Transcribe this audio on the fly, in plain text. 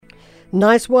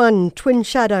Nice one, Twin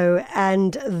Shadow,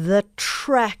 and the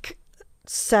track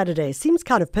Saturday seems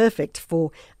kind of perfect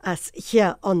for us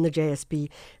here on the JSB.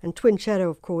 And Twin Shadow,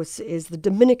 of course, is the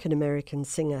Dominican-American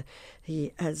singer.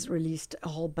 He has released a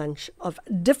whole bunch of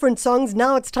different songs.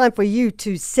 Now it's time for you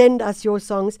to send us your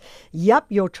songs. Yup,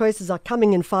 your choices are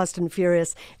coming in fast and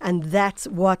furious, and that's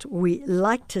what we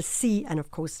like to see and,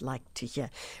 of course, like to hear.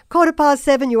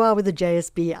 7:15, you are with the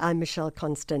JSB. I'm Michelle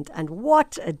Constant, and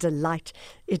what a delight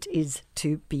it is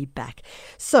to be back.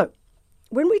 So,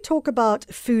 when we talk about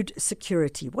food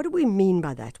security, what do we mean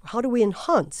by that? How do we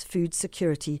enhance food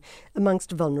security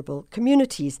amongst vulnerable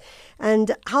communities?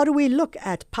 And how do we look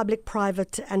at public,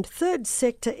 private and third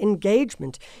sector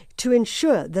engagement to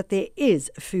ensure that there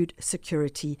is food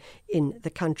security in the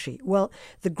country? Well,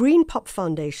 the Greepop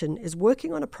Foundation is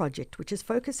working on a project which is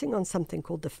focusing on something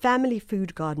called the Family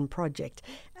Food Garden Project,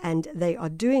 and they are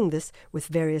doing this with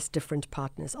various different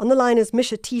partners. On the line is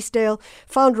MISHA TEASDALE,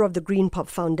 founder of the Greepop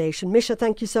Foundation. MISHA,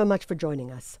 thank you so much for joining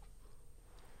us.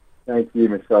 Thank you,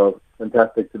 Michelle.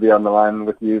 Fantastic to be on the line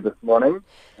with you this morning.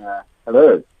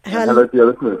 Hello. Hello to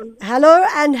your listeners. Hello,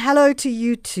 and hello to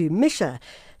you too. MISHA,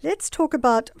 let's talk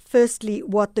about, firstly,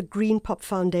 what the Greepop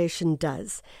Foundation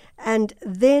does. And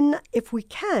then, if we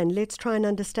can, let's try and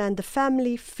understand the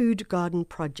Family Food Garden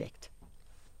Project.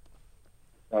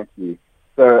 Thank you.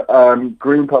 So,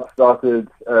 Greepop started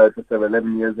just over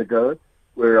 11 years ago.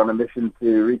 We're on a mission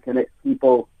to reconnect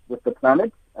people with the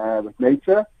planet, with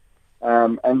nature,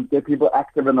 and get people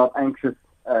active and not anxious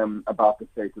about the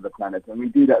state of the planet. And we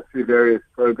do that through various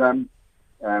programs.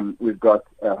 We've got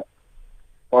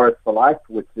Forest for Life,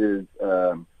 which is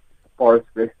a forest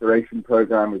restoration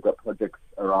program. We've got projects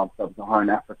around sub-Saharan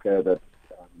Africa that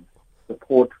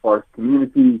support forest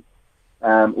communities.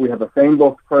 We have a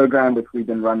Fynbos program, which we've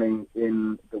been running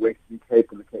in the Western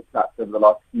Cape and the Cape Flats over the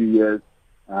last few years,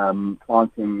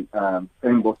 planting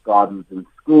Fynbos gardens in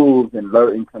schools, in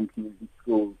low-income community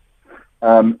schools.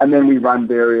 And then we run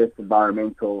various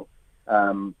environmental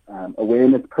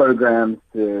awareness programs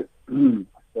to I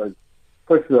suppose,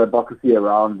 push the advocacy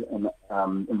around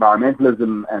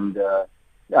environmentalism and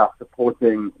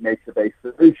supporting nature-based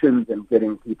solutions and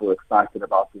getting people excited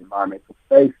about the environmental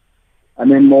space. And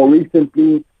then more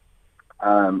recently,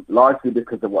 largely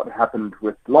because of what happened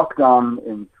with lockdown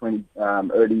in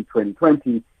early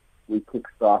 2020, we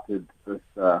kick-started this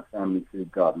Family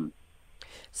Food Garden.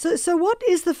 So what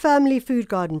is the Family Food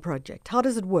Garden Project? How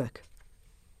does it work?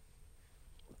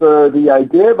 So the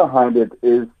idea behind it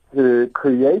is to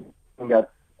create something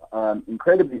that's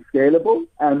incredibly scalable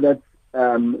and that's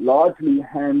largely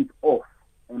hands-off.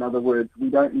 In other words, we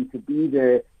don't need to be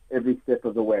there every step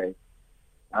of the way.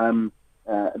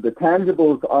 The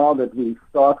tangibles are that we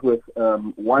start with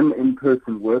one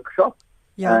in-person workshop,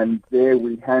 and there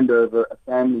we hand over a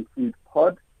family food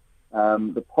pod.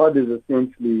 The pod is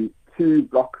essentially two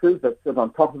boxes that sit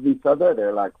on top of each other.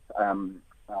 They're like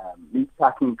meat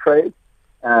packing trays.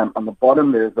 On the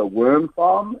bottom, there's a worm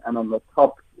farm, and on the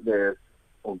top, there's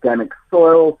organic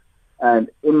soil, and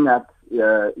in that,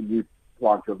 you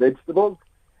plant your vegetables.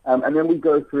 And then we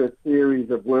go through a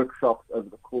series of workshops over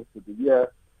the course of the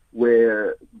year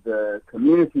where the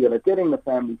community that are getting the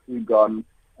family food garden,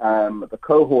 the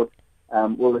cohort,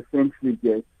 will essentially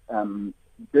get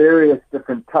various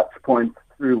different touch points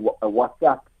through a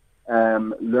WhatsApp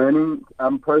learning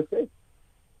process.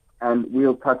 And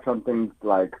we'll touch on things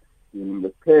like dealing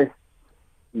with pests,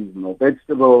 seasonal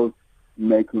vegetables,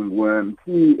 making worm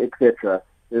tea, etc.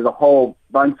 There's a whole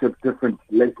bunch of different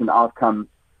lesson outcomes,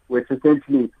 which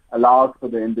essentially allows for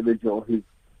the individual who's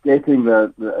getting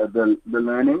the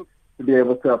learning to be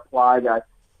able to apply that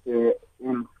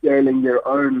in scaling their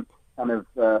own kind of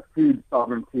food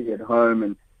sovereignty at home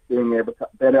and being able to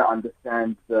better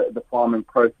understand the farming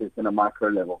process in a micro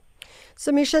level.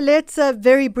 So, MISHA, let's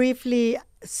very briefly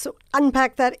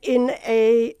unpack that in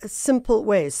a simple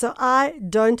way. So I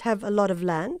don't have a lot of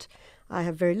land. I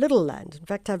have very little land. In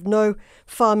fact, I have no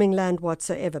farming land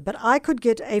whatsoever. But I could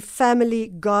get a family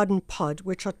garden pod,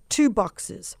 which are two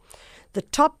boxes. The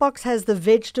top box has the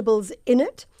vegetables in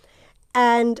it,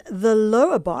 and the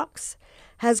lower box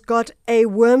has got a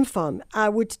worm farm. I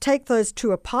would take those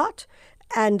two apart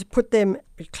and put them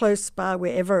close by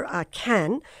wherever I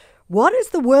can. What is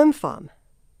the worm farm?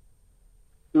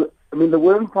 I mean, the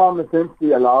worm farm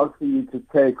essentially allows for you to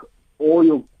take all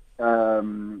your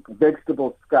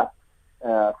vegetable scraps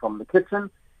from the kitchen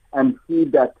and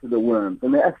feed that to the worms.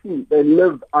 And they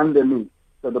live underneath.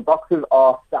 So the boxes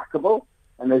are stackable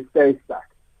and they stay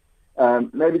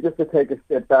stacked. Maybe just to take a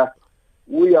step back,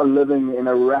 we are living in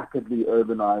a rapidly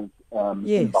urbanized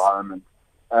environment.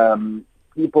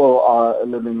 People are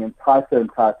living in tighter and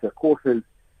tighter quarters.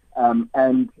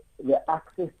 And the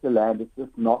access to land is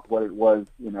just not what it was,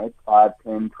 5,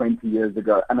 10, 20 years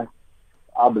ago. And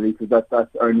our belief is that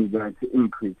that's only going to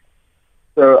increase.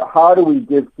 So how do we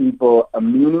give people a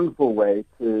meaningful way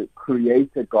to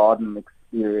create a garden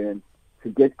experience, to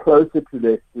get closer to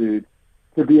their food,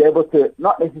 to be able to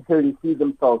not necessarily feed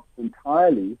themselves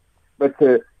entirely, but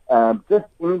to just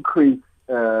increase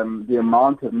the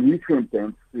amount of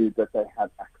nutrient-dense food that they have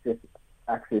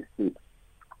access to.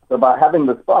 So by having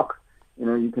this box,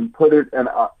 you can put it in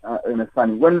a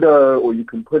sunny window, or you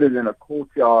can put it in a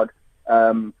courtyard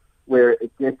where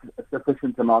it gets a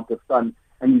sufficient amount of sun,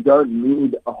 and you don't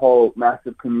need a whole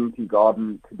massive community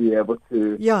garden to be able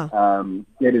to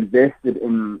get invested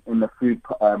in the food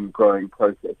growing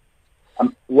process.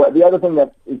 The other thing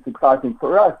that is exciting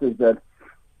for us is that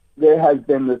there has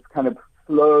been this kind of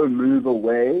slow move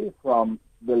away from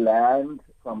the land,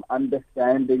 from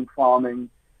understanding farming.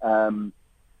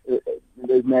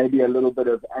 There's maybe a little bit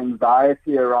of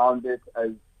anxiety around it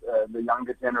as the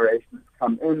younger generations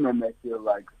come in and they feel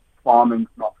like farming's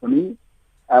not for me.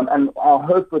 And our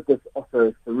hope with this also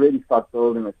is to really start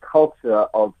building a culture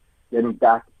of getting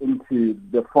back into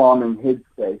the farming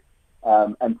headspace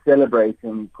and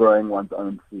celebrating growing one's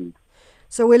own food.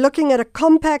 So we're looking at a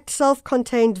compact,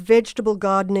 self-contained vegetable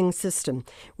gardening system,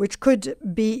 which could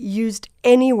be used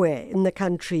anywhere in the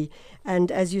country.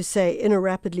 And as you say, in a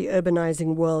rapidly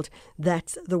urbanizing world,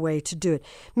 that's the way to do it.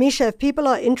 MISHA, if people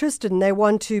are interested and they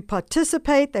want to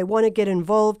participate, they want to get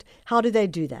involved, how do they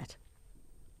do that?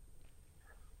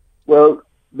 Well,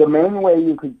 the main way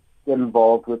you could get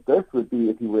involved with this would be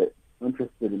if you were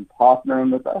interested in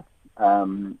partnering with us.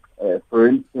 For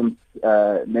instance,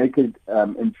 Naked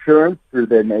Insurance, through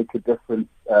their Make a Difference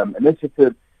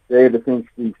initiative, they've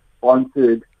essentially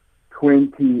sponsored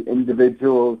 20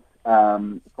 individuals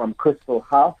from Crystal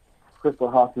House. Crystal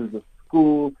House is a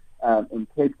school in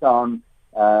Cape Town.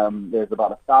 There's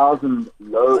about 1,000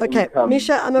 low-income... Okay,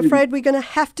 MISHA, I'm afraid we're going to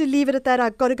have to leave it at that.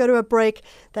 I've got to go to a break.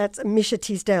 That's MISHA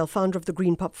TEASDALE, founder of the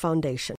Greepop Foundation.